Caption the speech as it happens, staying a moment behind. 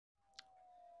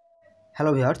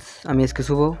Hello viewers, আমি SK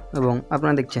শুভ এবং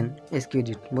আপনারা দেখছেন এসকে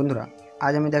এডিট। বন্ধুরা,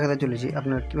 আজ আমি দেখাতে চলেছি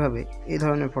আপনারা কিভাবে এই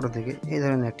ধরনের ফটো থেকে এই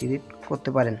ধরনের একটি এডিট করতে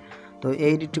পারেন। তো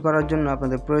এই এডিটটি করার জন্য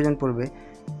আপনাদের প্রয়োজন পড়বে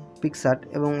PicsArt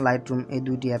এবং Lightroom, এই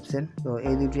দুইটি অ্যাপসের। তো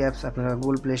এই দুইটি অ্যাপস আপনারা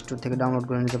গুগল প্লে স্টোর থেকে ডাউনলোড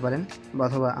করে নিতে পারেন,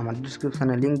 অথবা আমার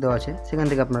ডিসক্রিপশানে লিঙ্ক দেওয়া আছে, সেখান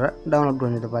থেকে আপনারা ডাউনলোড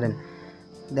করে নিতে পারেন।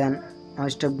 দেন আমার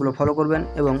স্টেপগুলো ফলো করবেন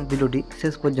এবং ভিডিওটি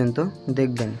শেষ পর্যন্ত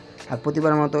দেখবেন। আর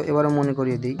প্রতিবার মতো এবারও মনে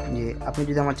করিয়ে দিই যে আপনি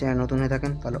যদি আমার চ্যানেল নতুন হয়ে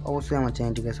থাকেন তাহলে অবশ্যই আমার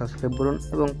চ্যানেলটিকে সাবস্ক্রাইব করুন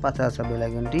এবং পাশে আসা বেল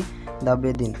আইকনটি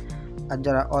দাবিয়ে দিন। আর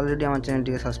যারা অলরেডি আমার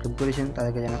চ্যানেলটিকে সাবস্ক্রাইব করেছেন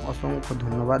তাদেরকে জানাই অসংখ্য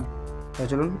ধন্যবাদ। তো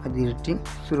চলুন ভিডিওটি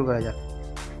শুরু করা যাক।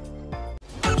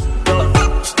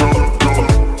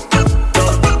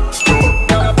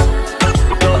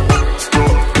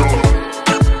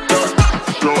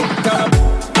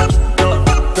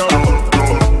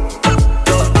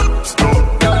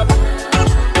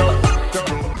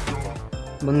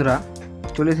 বন্ধুরা,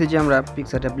 চলে এসেছি আমরা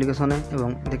PicsArt অ্যাপ্লিকেশনে এবং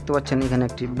দেখতে পাচ্ছেন এখানে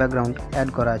একটি ব্যাকগ্রাউন্ড অ্যাড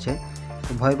করা আছে।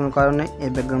 তো ভয়ের কোনো কারণে এই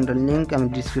ব্যাকগ্রাউন্ডের লিঙ্ক আমি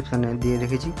ডিসক্রিপশানে দিয়ে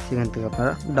রেখেছি, সেখান থেকে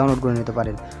আপনারা ডাউনলোড করে নিতে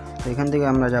পারেন। তো এখান থেকে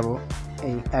আমরা যাব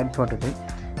এই অ্যাড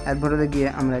ফটোতে গিয়ে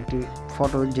আমরা একটি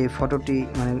ফটো, যে ফটোটি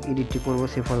মানে এডিটটি করব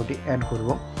সেই ফটোটি অ্যাড করব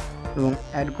এবং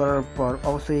অ্যাড করার পর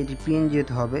অবশ্যই এটি PNG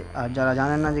হতে হবে। আর যারা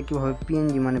জানেন না যে কীভাবে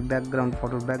PNG মানে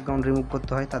ফটোর ব্যাকগ্রাউন্ড রিমুভ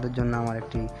করতে হয়, তাদের জন্য আমার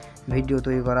একটি ভিডিও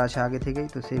তৈরি করা আছে আগে থেকেই।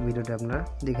 তো সেই ভিডিওটি আপনারা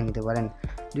দেখে নিতে পারেন,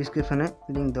 ডিসক্রিপশানে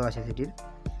লিঙ্ক দেওয়া আছে সেটির।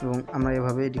 এবং আমরা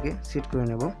এভাবে এটিকে সেট করে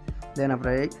নেব। দেন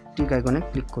আপনারা এই টিক আইকনে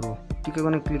ক্লিক করব। টিক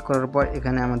আইকনে ক্লিক করার পর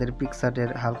এখানে আমাদের PicsArটের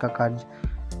হালকা কাজ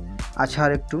আছে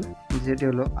আর একটু, যেটি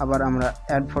হলো আবার আমরা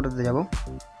অ্যাড ফটোতে যাব।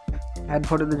 অ্যাড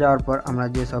ফটোতে যাওয়ার পর আমরা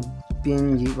যেসব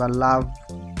PNG বা লাভ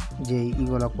যে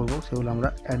ইগুলো করবো সেগুলো আমরা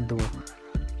অ্যাড দেবো।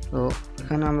 তো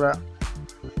এখানে আমরা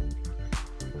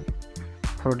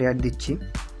ফটোটি অ্যাড দিচ্ছি।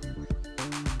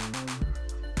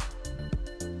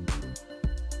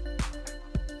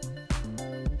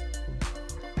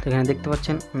 এখানে দেখতে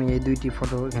পাচ্ছেন আমি এই দুইটি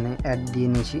ফটো এখানে অ্যাড দিয়ে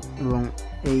নিয়েছি এবং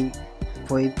এই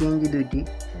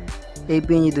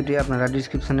PNG দুটি আপনারা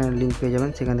ডিসক্রিপশানে লিঙ্ক পেয়ে যাবেন,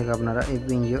 সেখান থেকে আপনারা এই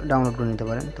PNGও ডাউনলোড করে নিতে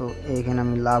পারেন। তো এখানে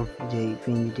আমি লাভ যেই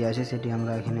PNGটি আছে সেটি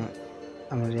আমরা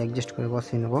অ্যাডজাস্ট করে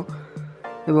বসিয়ে নেব।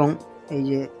 এবং এই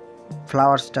যে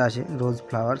ফ্লাওয়ার্সটা আছে, রোজ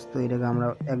ফ্লাওয়ার্স, তো এটাকে আমরা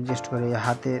অ্যাডজাস্ট করে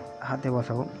হাতে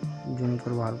বসাবো। জুম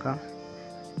করবো হালকা,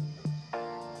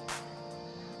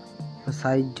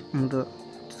 সাইজ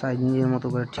নিজের মতো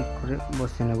করে ঠিক করে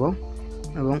বসিয়ে নেব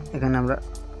এবং এখানে আমরা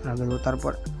রেখে দেবো।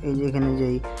 তারপর এই যে এখানে যে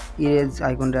ইরেজ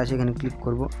আইকনটা আছে এখানে ক্লিক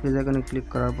করব। ইরেজ আইকনে ক্লিক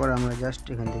করার পর আমরা জাস্ট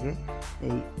এখান থেকে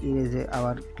এই ইরেজে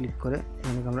আবার ক্লিক করে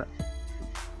এখানে আমরা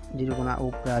যেরকম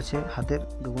উপরে আছে হাতের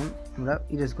দেখুন আমরা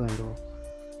ইরেজ করে দেবো।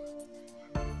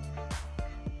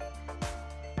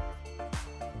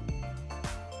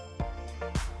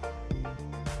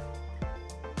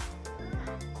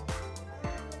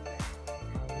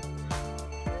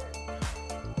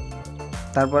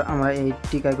 তারপর আমরা এই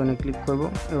টিক আইকনে ক্লিক করব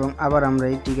এবং আবার আমরা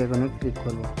এই টিক আইকনে ক্লিক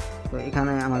করব। তো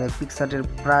এখানে আমাদের PicsArটের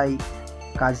প্রায়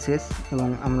কাজ শেষ এবং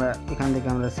আমরা এখান থেকে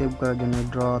আমরা সেভ করার জন্য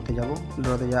ড্রতে যাব।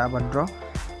 আবার ড্র,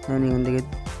 এখান থেকে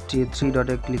 3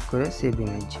 ডটে ক্লিক করে সেভ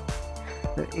ইমেজ।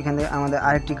 তো এখান থেকে আমাদের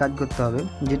আরেকটি কাজ করতে হবে,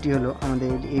 যেটি হলো আমাদের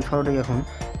এই ফটোটি এখন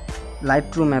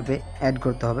Lightroom অ্যাপে অ্যাড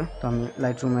করতে হবে। তো আমি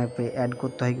Lightroom অ্যাপে অ্যাড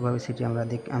করতে হয় কীভাবে সেটি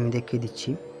আমি দেখিয়ে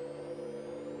দিচ্ছি।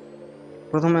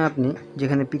 প্রথমে আপনি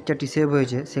যেখানে পিকচারটি সেভ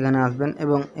হয়েছে সেখানে আসবেন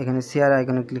এবং এখানে শেয়ার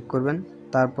আইকনে ক্লিক করবেন।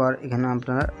 তারপর এখানে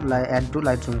আপনারা অ্যাড টু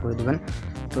Lightroom করে দেবেন।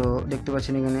 তো দেখতে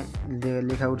পাচ্ছেন এখানে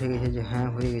লেখা উঠে গেছে যে হ্যাঁ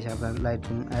হয়ে গেছে আপনার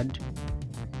Lightroom অ্যাড।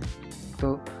 তো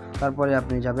তারপরে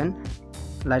আপনি যাবেন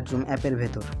Lightroom অ্যাপের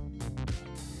ভেতর।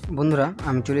 বন্ধুরা,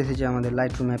 আমি চলে এসেছি আমাদের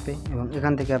Lightroom অ্যাপে এবং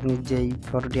এখান থেকে আপনি যেই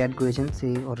ফটোটি অ্যাড করেছেন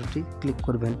সেই ফটোটি ক্লিক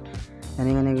করবেন।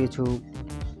 এখানে কিছু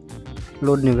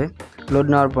লোড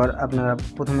নেওয়ার পর আপনারা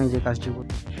প্রথমে যে কাজটি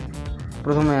করবেন,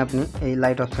 প্রথমে আপনি এই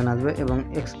লাইট অপশান আসবে এবং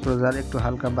এক্সপোজার একটু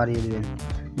হালকা বাড়িয়ে দেবেন।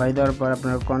 বাড়িয়ে দেওয়ার পর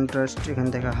আপনার কন্ট্রাস্ট এখান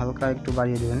থেকে হালকা একটু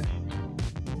বাড়িয়ে দেবেন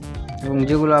এবং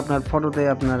যেগুলো আপনার ফটোতে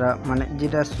আপনারা মানে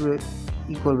যেটা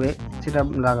করবে সেটা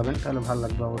লাগাবেন, তাহলে ভালো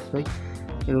লাগবে অবশ্যই।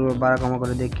 এগুলো বাড়া কমা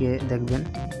করে দেখবেন,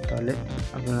 তাহলে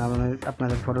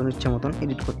আপনাদের ফটোর ইচ্ছা মতন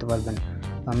এডিট করতে পারবেন।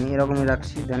 আমি এরকমই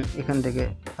রাখছি। দেন এখান থেকে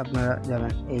আপনারা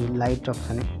যাবেন এই লাইট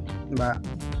অপশানে, বা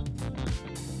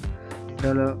এটা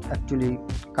হলো অ্যাকচুয়ালি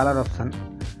কালার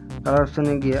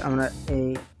অপশানে গিয়ে আমরা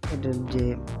এটার যে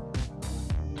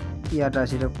ইয়াটা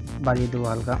আছে এটা বাড়িয়ে দেবো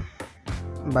হালকা।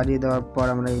 বাড়িয়ে দেওয়ার পর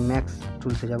আমরা এই ম্যাক্স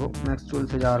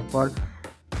টুলসে যাওয়ার পর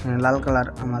লাল কালার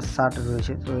আমার শার্ট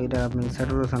রয়েছে, তো এটা আপনি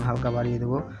স্যাচুরেশন হালকা বাড়িয়ে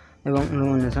দেবো এবং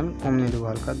লুমিনেশন কমিয়ে দেবো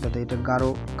হালকা, যাতে এটা গাঢ়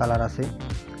কালার আসে।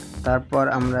 তারপর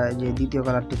আমরা যে দ্বিতীয়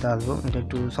কালারটিতে আসবো, এটা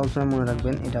একটু সবসময় মনে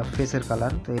রাখবেন এটা ফেসের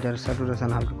কালার। তো এটার স্যাচুরেশন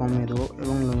হালকা কমিয়ে দেবো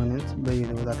এবং লুমিনেন্স বেরিয়ে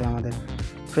দেবো, যাতে আমাদের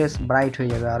ফ্রেশ ব্রাইট হয়ে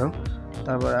যাবে আরও।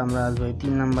 তারপর আমরা আসবো এই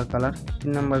 3 নাম্বার কালার।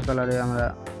 3 নাম্বার কালারে আমরা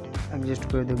অ্যাডজাস্ট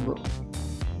করে দেখব।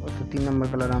 তো 3 নাম্বার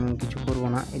কালার আমি কিছু করব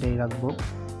না, এটাই রাখবো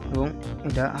এবং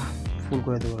এটা ফুল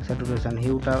করে দেবো। স্যাচুরেশন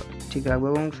হিউটা ঠিক রাখবো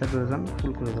এবং স্যাচুরেশন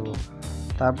ফুল করে দেবো।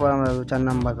 তারপর আমরা 4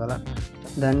 নাম্বার কালার।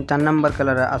 দেন 4 নাম্বার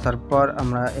কালারে আসার পর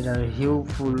আমরা এটার হিউ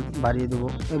ফুল বাড়িয়ে দেবো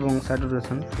এবং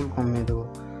স্যাচুরেশন ফুল কমিয়ে দেবো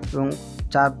এবং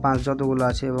 4-5 যতগুলো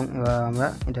আছে এবং এবার আমরা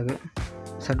এটাকে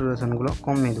স্যাচুরেশনগুলো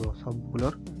কমিয়ে দেবো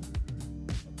সবগুলোর।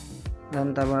 দেন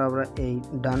তারপর আমরা এই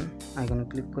ডান আইকনে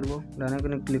ক্লিক করব। ডান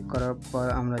আইকনে ক্লিক করার পর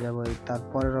আমরা যাব এই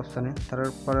তারপরের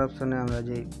অপশানে আমরা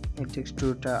যে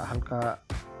টেক্সচারটা হালকা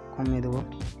কমিয়ে দেবো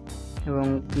এবং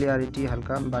ক্লিয়ারিটি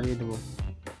হালকা বাড়িয়ে দেবো।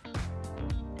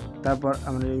 তারপর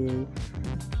আমরা এই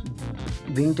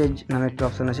ভিনটেজ নামে একটা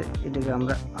অপশান আছে, এটাকে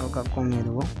আমরা হালকা কমিয়ে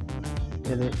দেবো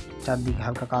যাতে চারদিকে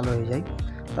হালকা কালো হয়ে যায়।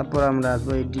 তারপর আমরা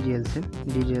আসবো এই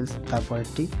ডিটেলস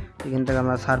তারপরেরটি, এখান থেকে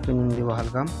আমরা শার্পেনিং দেবো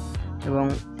হালকা এবং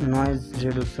নয়েজ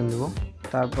রিডাকশন দেবো।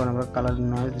 তারপর আমরা কালার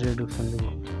নয়েজ রিডাকশন দেবো।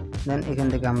 দেন এখান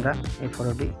থেকে আমরা এই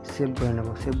ফটোটি সেভ করে নেব।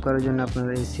 সেভ করার জন্য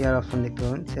আপনারা এই শেয়ার অপশান দেখতে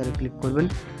পাবেন, শেয়ারে ক্লিক করবেন,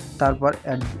 তারপর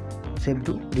অ্যাড সেভ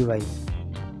টু ডিভাইস।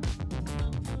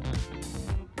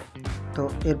 তো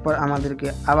এরপর আমাদেরকে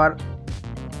আবার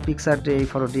পিক্সআর্টে এই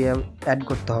ফটোটি অ্যাড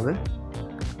করতে হবে,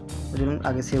 ওই জন্য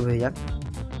আগে সেভ হয়ে যাক।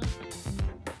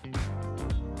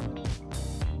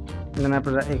 দেন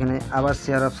আপনারা এখানে আবার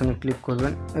শেয়ার অপশানে ক্লিক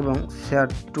করবেন এবং শেয়ার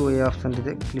টু এই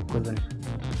অপশানটিতে ক্লিক করবেন।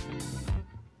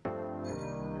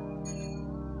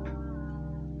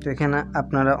 তো এখানে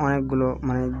আপনারা অনেকগুলো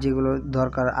মানে যেগুলো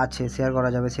দরকার আছে শেয়ার করা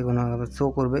যাবে সেগুলো শো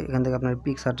করবে। এখান থেকে আপনারা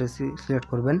পিক্সআর্টে সিলেক্ট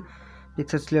করবেন।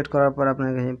 পিক্সআর্ট সিলেক্ট করার পর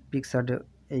আপনার কাছে পিক্সআর্টে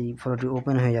এই ফটোটি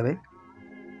ওপেন হয়ে যাবে।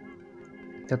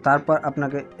 তো তারপর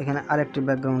আপনাকে এখানে আরেকটি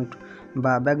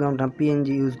ব্যাকগ্রাউন্ডটা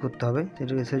পিএনজি ইউজ করতে হবে,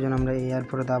 সেই জন্য আমরা এই এয়ার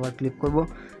ফটোতে আবার ক্লিক করব।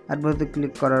 এয়ার ফটোতে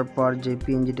ক্লিক করার পর যে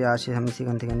পিএনজিটি আসে আমি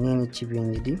সেখান থেকে নিয়ে নিচ্ছি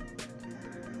পিএনজিটি।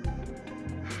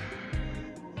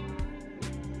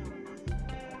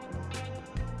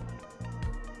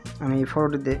 আমি এই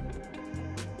ফটোটিতে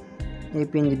এই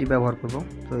পিএনজিটি ব্যবহার করব।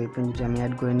 তো এই পিএনজিটি আমি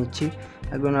অ্যাড করে নিচ্ছি।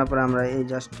 অ্যাড করার পর আমরা এই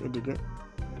জাস্ট এটিকে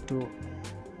একটু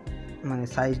মানে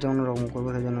সাইজটা অন্যরকম করবো,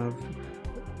 সেই জন্য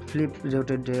ফ্লিপ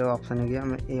রোটেট যে অপশানে গিয়ে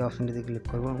আমরা এই অপশানটিতে ক্লিক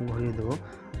করব, ঘুরিয়ে দেবো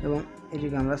এবং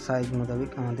এটিকে আমরা সাইজ মোতাবেক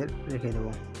আমাদের রেখে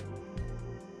দেবো।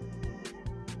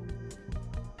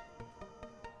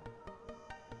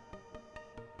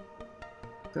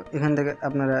 তো এখান থেকে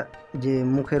আপনারা যে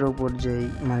মুখের ওপর যেই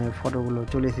মানে ফটোগুলো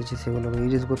চলে এসেছে সেগুলোকে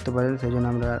ইরেজ করতে পারেন, সেই জন্য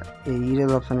আমরা এই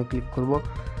ইরেজ অপশানে ক্লিক করব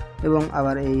এবং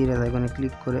আবার এই ইরেজ আইকনে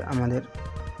ক্লিক করে আমাদের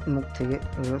মুখ থেকে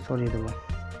এগুলো সরিয়ে দেবো,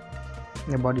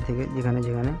 বডি থেকে যেখানে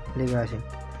যেখানে লেগে আসে।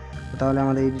 তাহলে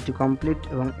আমাদের এডিটটি কমপ্লিট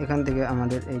এবং এখান থেকে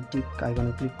আমাদের এই টিক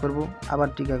আইকনে ক্লিক করব, আবার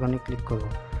টিক আইকনে ক্লিক করব।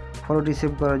 ফটোটি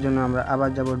সেভ করার জন্য আমরা আবার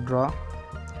যাব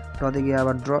ড্রতে গিয়ে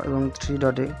আবার ড্র এবং 3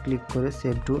 ডটে ক্লিক করে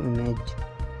সেভ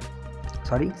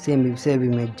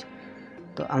ইমেজ।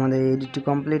 তো আমাদের এই এডিটটি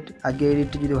কমপ্লিট। আজকে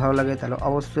এডিটটি যদি ভালো লাগে তাহলে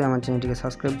অবশ্যই আমার চ্যানেলটিকে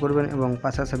সাবস্ক্রাইব করবেন এবং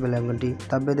পাশে আসা বেল আইকনটি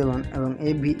দাবিয়ে দেবেন এবং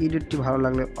এই এডিটটি ভালো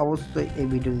লাগলে অবশ্যই এই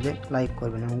ভিডিওটিতে লাইক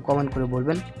করবেন এবং কমেন্ট করে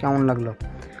বলবেন কেমন লাগলো।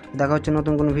 দেখা হচ্ছে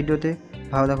নতুন কোনো ভিডিওতে।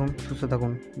 ভালো থাকুন, সুস্থ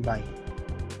থাকুন, বাই।